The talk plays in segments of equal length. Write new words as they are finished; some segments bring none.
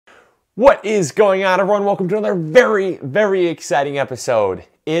What is going on, everyone? Welcome to another very exciting episode.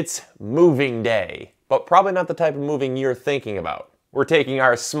 It's moving day, but probably not the type of moving you're thinking about. We're taking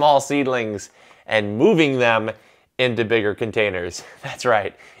our small seedlings and moving them into bigger containers. That's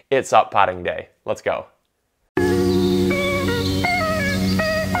right, it's up potting day. Let's go.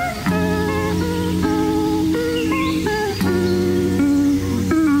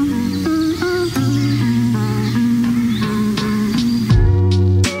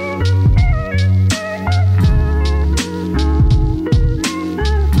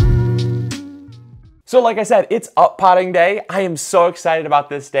 So like I said, it's up potting day. I am so excited about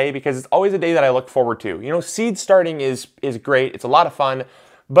this day because it's always a day that I look forward to. You know, seed starting is great. It's a lot of fun,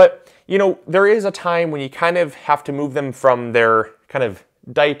 but you know, there is a time when you kind of have to move them from their kind of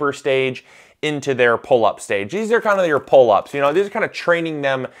diaper stage into their pull-up stage. These are kind of your pull-ups, you know, these are kind of training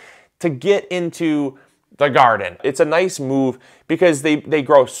them to get into the garden. It's a nice move because they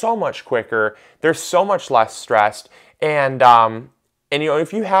grow so much quicker. They're so much less stressed, and you know,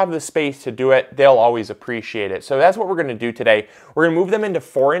 if you have the space to do it, they'll always appreciate it. So that's what we're gonna do today. We're gonna move them into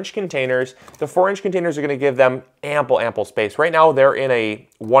 4-inch containers. The 4-inch containers are gonna give them ample space. Right now, they're in a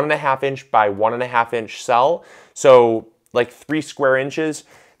 1.5-inch by 1.5-inch cell. So like 3 square inches.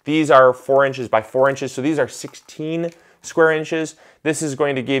 These are 4 inches by 4 inches. So these are 16 square inches. This is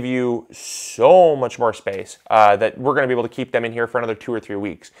going to give you so much more space that we're gonna be able to keep them in here for another 2 or 3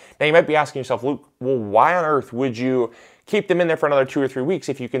 weeks. Now you might be asking yourself, Luke, well, why on earth would you keep them in there for another 2 or 3 weeks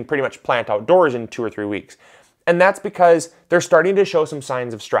if you can pretty much plant outdoors in 2 or 3 weeks? And that's because they're starting to show some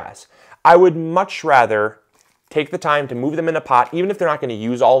signs of stress. I would much rather take the time to move them in a pot, even if they're not going to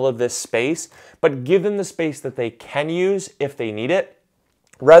use all of this space, but give them the space that they can use if they need it,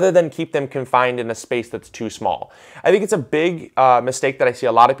 rather than keep them confined in a space that's too small. I think it's a big mistake that I see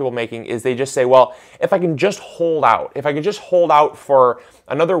a lot of people making is they just say, well, if I can just hold out, for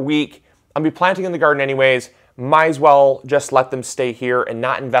another week, I'll be planting in the garden anyways, might as well just let them stay here and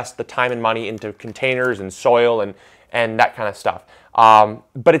not invest the time and money into containers and soil and that kind of stuff.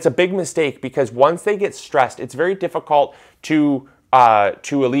 But it's a big mistake because once they get stressed, it's very difficult to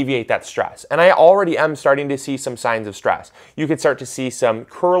alleviate that stress. And I already am starting to see some signs of stress. You can start to see some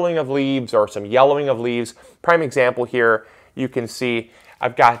curling of leaves or some yellowing of leaves. Prime example here, you can see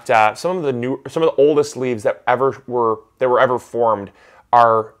I've got some of the oldest leaves that were ever formed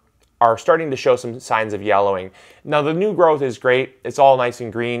are starting to show some signs of yellowing. Now the new growth is great. It's all nice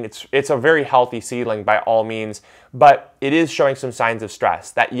and green. It's a very healthy seedling by all means, but it is showing some signs of stress.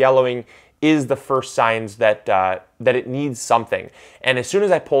 That yellowing is the first signs that it needs something. And as soon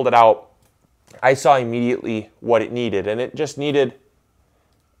as I pulled it out, I saw immediately what it needed, and it just needed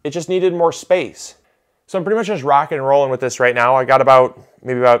more space. So I'm pretty much just rocking and rolling with this right now. I got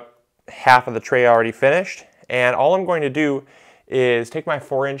maybe about half of the tray already finished, and all I'm going to do is take my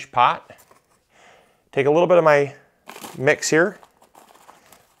 4-inch pot, take a little bit of my mix here,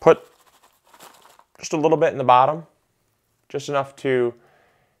 put just a little bit in the bottom, just enough to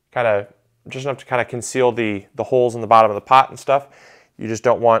kind of conceal the holes in the bottom of the pot and stuff. You just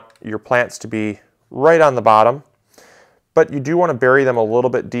don't want your plants to be right on the bottom, but you do want to bury them a little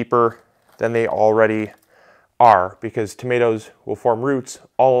bit deeper than they already are because tomatoes will form roots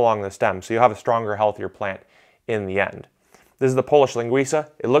all along the stem, so you'll have a stronger, healthier plant in the end. This is the Polish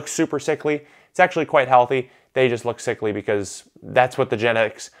linguiça. It looks super sickly. It's actually quite healthy. They just look sickly because that's what the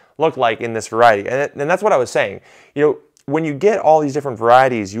genetics look like in this variety. And that's what I was saying. You know, when you get all these different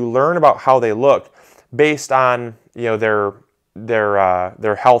varieties, you learn about how they look based on, you know,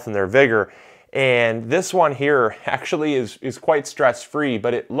 their health and their vigor. And this one here actually is quite stress-free,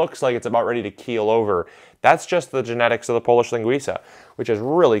 but it looks like it's about ready to keel over. That's just the genetics of the Polish linguiça, which is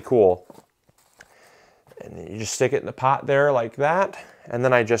really cool. And you just stick it in the pot there like that. And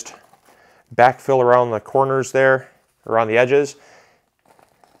then I just backfill around the corners there, around the edges.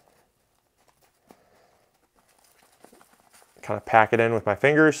 Kind of pack it in with my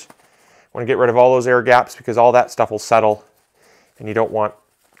fingers. I want to get rid of all those air gaps because all that stuff will settle. And you don't want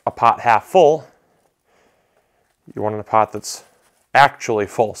a pot half full. You want a pot that's actually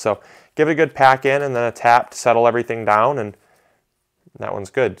full. So give it a good pack in and then a tap to settle everything down, and that one's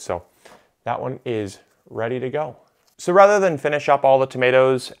good. So that one is ready to go. So rather than finish up all the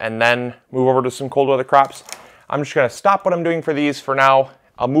tomatoes and then move over to some cold weather crops, I'm just gonna stop what I'm doing for these for now.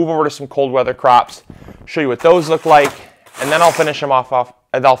 I'll move over to some cold weather crops, show you what those look like, and then I'll finish them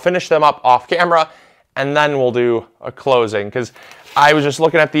up off camera, and then we'll do a closing. Because I was just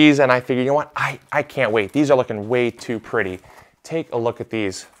looking at these and I figured, you know what, I can't wait. These are looking way too pretty. Take a look at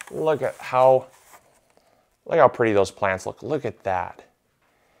these. Look how pretty those plants look. Look at that.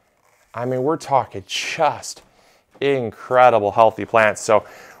 I mean, we're talking just incredible healthy plants. So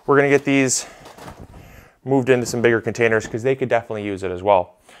we're gonna get these moved into some bigger containers because they could definitely use it as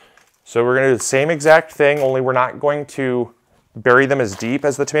well. So we're gonna do the same exact thing, only we're not going to bury them as deep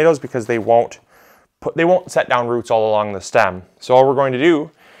as the tomatoes because they won't set down roots all along the stem. So all we're going to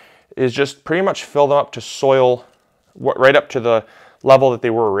do is just pretty much fill them up to soil right up to the level that they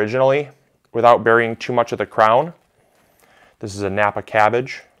were originally without burying too much of the crown. This is a Napa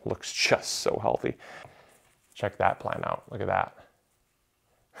cabbage. Looks just so healthy. Check that plant out. Look at that.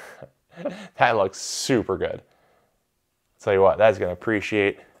 That looks super good. I'll tell you what, that's going to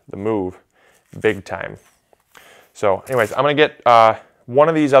appreciate the move big time. So anyways, I'm going to get one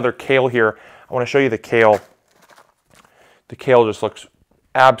of these other kale here. I want to show you the kale. The kale just looks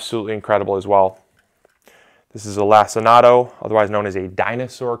absolutely incredible as well. This is a lacinato, otherwise known as a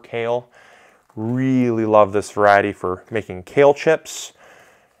dinosaur kale. Really love this variety for making kale chips,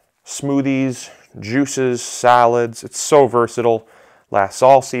 smoothies, juices, salads. It's so versatile, lasts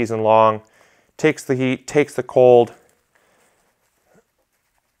all season long, takes the heat, takes the cold,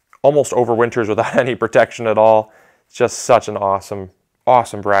 almost overwinters without any protection at all. It's just such an awesome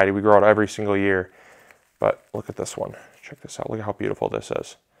variety. We grow it every single year. But look at this one. Check this out. Look at how beautiful this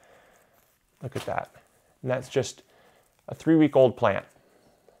is. Look at that. And that's just a 3-week-old plant.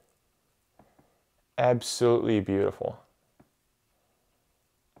 Absolutely beautiful.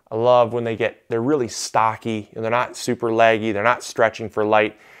 I love when they're really stocky and they're not super leggy, they're not stretching for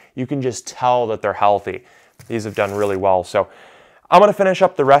light. You can just tell that they're healthy. These have done really well. So I'm gonna finish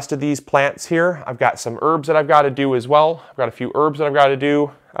up the rest of these plants here. I've got some herbs that I've got to do as well. I've got a few herbs that I've got to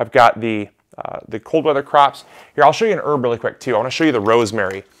do. I've got the cold weather crops. Here, I'll show you an herb really quick too. I wanna show you the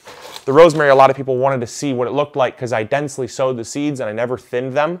rosemary. The rosemary, a lot of people wanted to see what it looked like because I densely sowed the seeds and I never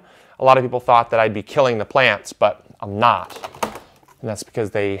thinned them. A lot of people thought that I'd be killing the plants, but I'm not. And that's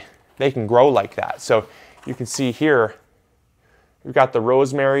because they can grow like that. So you can see here, we've got the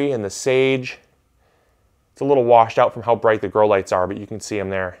rosemary and the sage. It's a little washed out from how bright the grow lights are, but you can see them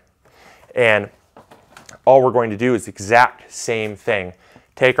there. And all we're going to do is the exact same thing.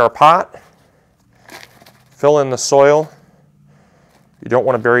 Take our pot, fill in the soil. You don't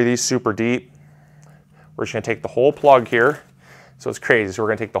want to bury these super deep. We're just going to take the whole plug here. So it's crazy. So we're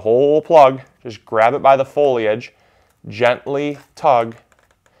going to take the whole plug, just grab it by the foliage, gently tug,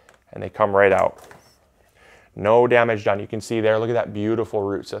 and they come right out. No damage done. You can see there, look at that beautiful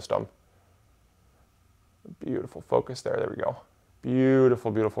root system. Beautiful focus there. There we go.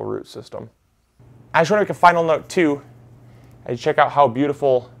 Beautiful, beautiful root system. I just want to make a final note too. As you check out how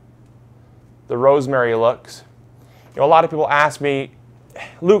beautiful the rosemary looks. You know, a lot of people ask me,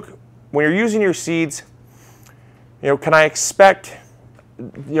 Luke, when you're using your seeds, you know, can I expect,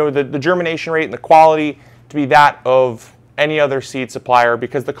 you know, the germination rate and the quality to be that of any other seed supplier,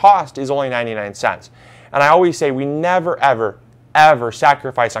 because the cost is only 99 cents. And I always say we never, ever, ever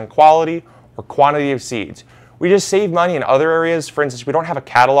sacrifice on quality or quantity of seeds. We just save money in other areas. For instance, we don't have a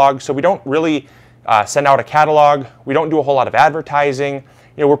catalog, so we don't really send out a catalog. We don't do a whole lot of advertising.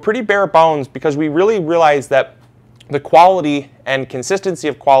 You know, we're pretty bare bones because we really realize that the quality and consistency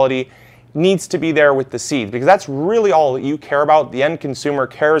of quality needs to be there with the seeds, because that's really all that you care about. The end consumer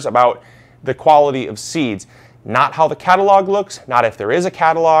cares about the quality of seeds, not how the catalog looks, not if there is a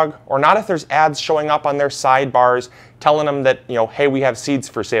catalog, or not if there's ads showing up on their sidebars telling them that, you know, hey, we have seeds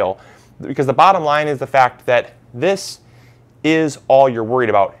for sale. Because the bottom line is the fact that this is all you're worried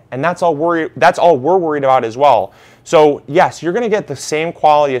about, and that's all we're worried about as well. So yes, you're going to get the same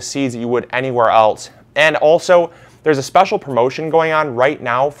quality of seeds that you would anywhere else. And also, there's a special promotion going on right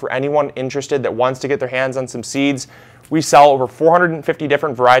now for anyone interested that wants to get their hands on some seeds. We sell over 450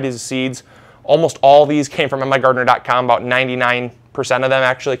 different varieties of seeds. Almost all these came from MIgardener.com. About 99% of them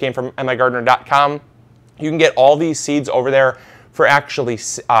actually came from MIgardener.com. You can get all these seeds over there for actually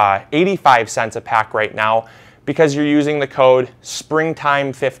 85 cents a pack right now because you're using the code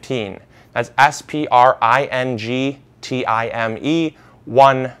SPRINGTIME15. That's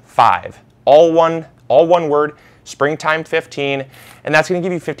SPRINGTIME15. All one word. SPRINGTIME15, and that's going to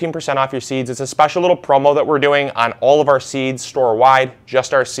give you 15% off your seeds. It's a special little promo that we're doing on all of our seeds, store-wide,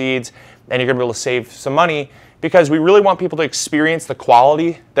 just our seeds, and you're going to be able to save some money because we really want people to experience the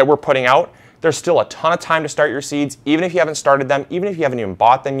quality that we're putting out. There's still a ton of time to start your seeds, even if you haven't started them, even if you haven't even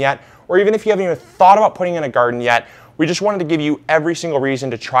bought them yet, or even if you haven't even thought about putting in a garden yet. We just wanted to give you every single reason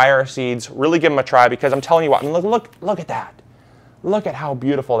to try our seeds, really give them a try, because I'm telling you what, I mean, look at that. Look at how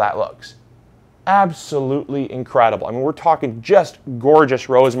beautiful that looks. Absolutely incredible. I mean, we're talking just gorgeous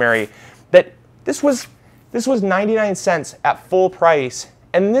rosemary. That this was 99 cents at full price,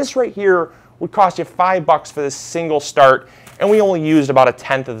 and this right here would cost you $5 for this single start, and we only used about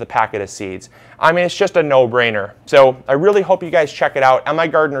 1/10 of the packet of seeds. I mean, it's just a no-brainer. So I really hope you guys check it out.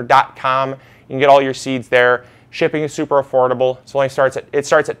 MIgardener.com. You can get all your seeds there. Shipping is super affordable. It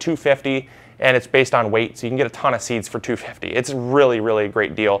starts at $2.50, and it's based on weight, so you can get a ton of seeds for $2.50. It's really, really a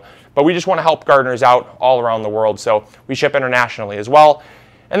great deal. But we just want to help gardeners out all around the world, so we ship internationally as well.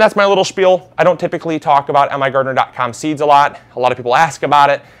 And that's my little spiel. I don't typically talk about MIgardener.com seeds a lot. A lot of people ask about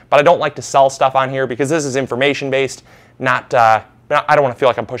it, but I don't like to sell stuff on here because this is information-based, not, I don't want to feel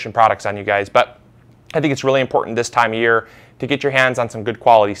like I'm pushing products on you guys, but I think it's really important this time of year to get your hands on some good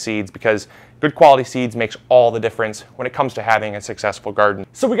quality seeds, because good quality seeds makes all the difference when it comes to having a successful garden.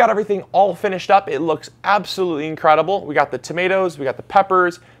 So we got everything all finished up. It looks absolutely incredible. We got the tomatoes, we got the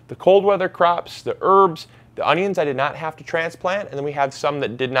peppers, the cold weather crops, the herbs, the onions I did not have to transplant, and then we have some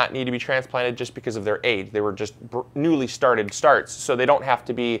that did not need to be transplanted just because of their age. They were just newly started starts, so they don't have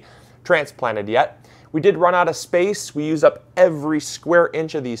to be transplanted yet. We did run out of space. We used up every square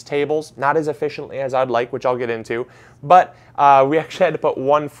inch of these tables, not as efficiently as I'd like, which I'll get into, but we actually had to put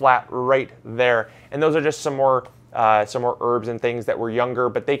one flat right there, and those are just some more herbs and things that were younger,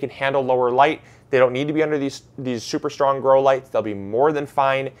 but they can handle lower light. They don't need to be under these super strong grow lights. They'll be more than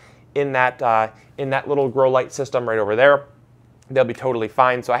fine in that little grow light system right over there. They'll be totally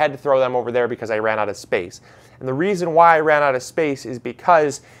fine. So I had to throw them over there because I ran out of space. And the reason why I ran out of space is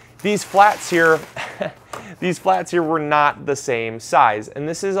because these flats here, were not the same size. And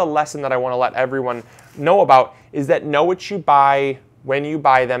this is a lesson that I want to let everyone know about, is that know what you buy when you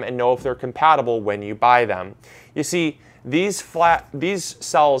buy them and know if they're compatible when you buy them. You see, these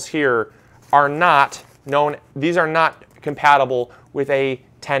cells here are not compatible with a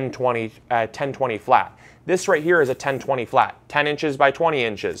 1020 flat. This right here is a 1020 flat, 10 inches by 20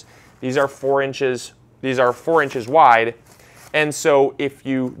 inches. These are 4 inches. These are 4 inches wide, and so if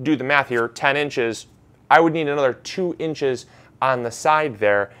you do the math here, 10 inches, I would need another 2 inches on the side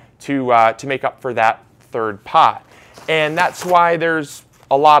there to make up for that third pot, and that's why there's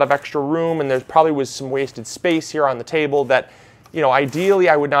a lot of extra room, and there probably was some wasted space here on the table that, you know, ideally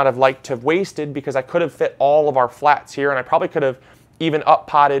I would not have liked to have wasted, because I could have fit all of our flats here, and I probably could have even up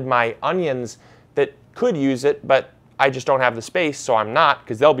potted my onions that could use it, but I just don't have the space, so I'm not,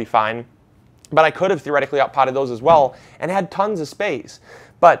 because they'll be fine. But I could have theoretically up potted those as well and had tons of space.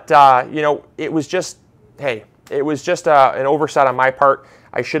 But you know, it was just, hey, it was just an oversight on my part.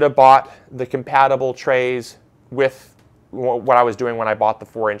 I should have bought the compatible trays with what I was doing when I bought the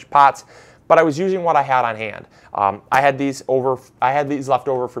 4-inch pots, but I was using what I had on hand. I had these left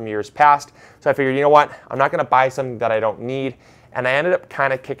over from years past, so I figured, you know what, I'm not going to buy something that I don't need. And I ended up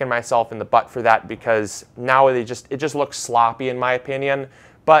kind of kicking myself in the butt for that, because now it just looks sloppy in my opinion,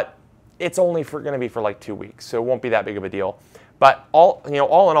 but it's only going to be for like 2 weeks, so it won't be that big of a deal. But all in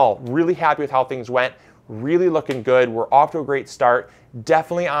all, really happy with how things went, really looking good. We're off to a great start,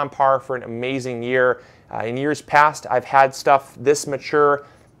 definitely on par for an amazing year. In years past, I've had stuff this mature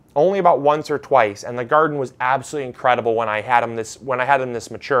only about once or twice, and the garden was absolutely incredible when I had them this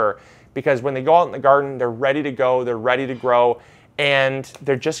mature, because when they go out in the garden, they're ready to go, they're ready to grow, and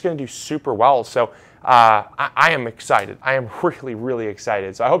they're just going to do super well. So I am excited. I am really, really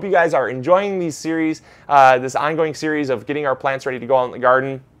excited. So I hope you guys are enjoying these series, this ongoing series of getting our plants ready to go out in the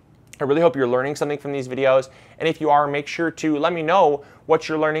garden. I really hope you're learning something from these videos. And if you are, make sure to let me know what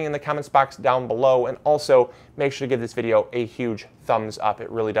you're learning in the comments box down below. And also make sure to give this video a huge thumbs up. It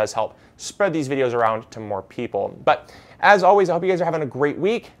really does help spread these videos around to more people. But as always, I hope you guys are having a great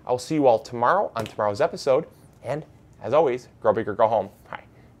week. I'll see you all tomorrow on tomorrow's episode. And as always, grow big or go home. All right.